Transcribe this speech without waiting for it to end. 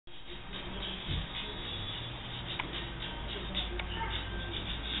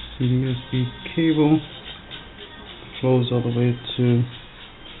see the USB cable flows all the way to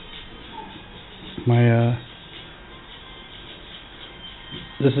my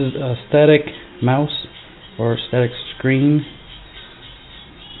this is a static mouse or static screen.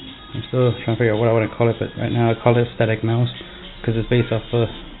 I'm still trying to figure out what I want to call it, but right now I call it static mouse because it's based off the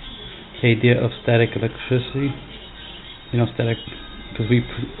idea of static electricity. You know, static, because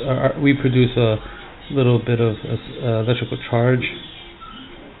we produce a little bit of electrical charge,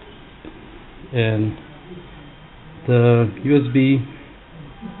 and the USB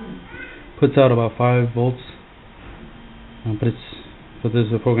puts out about 5 volts, but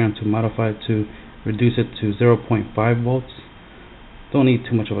there's a program to modify it to reduce it to 0.5 volts. Don't need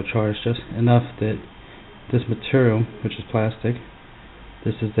too much of a charge, just enough that this material, which is plastic,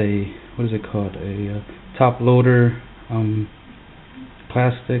 this is a, what is it called, a top loader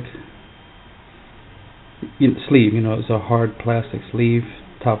plastic sleeve. You know, it's a hard plastic sleeve,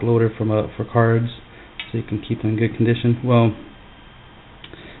 top loader for cards, so you can keep them in good condition. Well,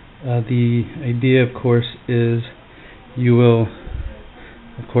 the idea, of course, is you will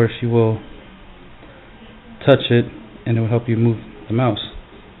touch it, and it will help you move the mouse.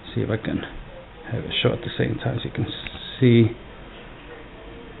 See if I can have it show at the same time so you can see.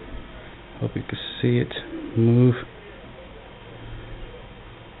 Hope you can see it move.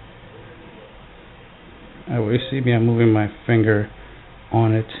 You see me, I'm moving my finger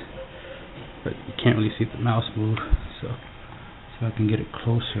on it, but you can't really see the mouse move. So I can get it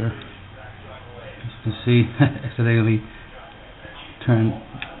closer. As you can see, accidentally turn.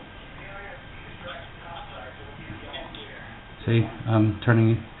 See, I'm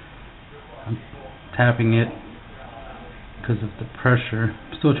tapping it because of the pressure.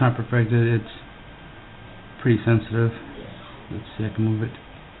 I'm still trying to perfect it. It's pretty sensitive. Let's see, I can move it.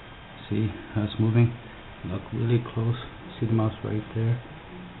 See how it's moving? Look really close. See the mouse right there.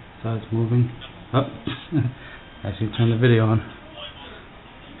 So it's moving. Oh, actually turn the video on.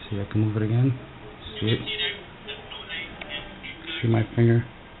 See, I can move it again. See it? See my finger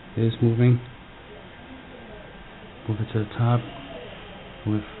is moving. Move it to the top.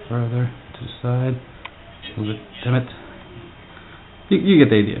 Move it further to the side. Move it. Damn it. You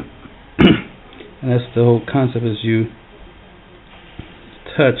get the idea. And that's the whole concept, is you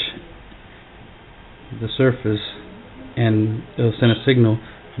touch the surface and it'll send a signal.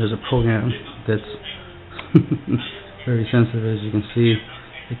 There's a program that's very sensitive, as you can see.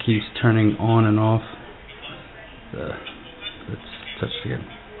 It keeps turning on and off. Let's touch it again.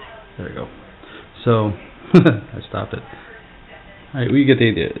 There we go. So I stopped it. Alright, well, you get the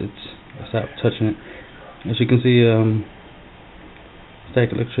idea. I stopped touching it. As you can see,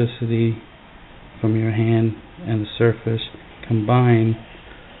 static electricity from your hand and the surface combined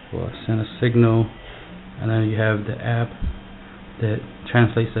will send a signal, and then you have the app that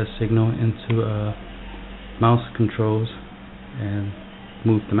translates that signal into mouse controls and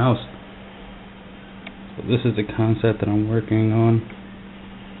move the mouse. So this is the concept that I'm working on.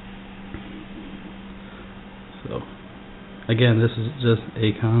 So again, this is just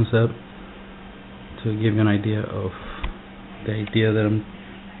a concept to give you an idea of the idea that I'm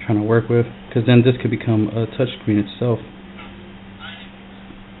trying to work with, because then this could become a touchscreen itself.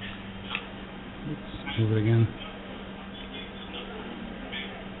 Let's move it again.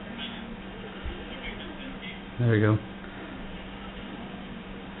 There we go.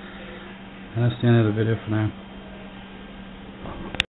 And that's the end of the video for now.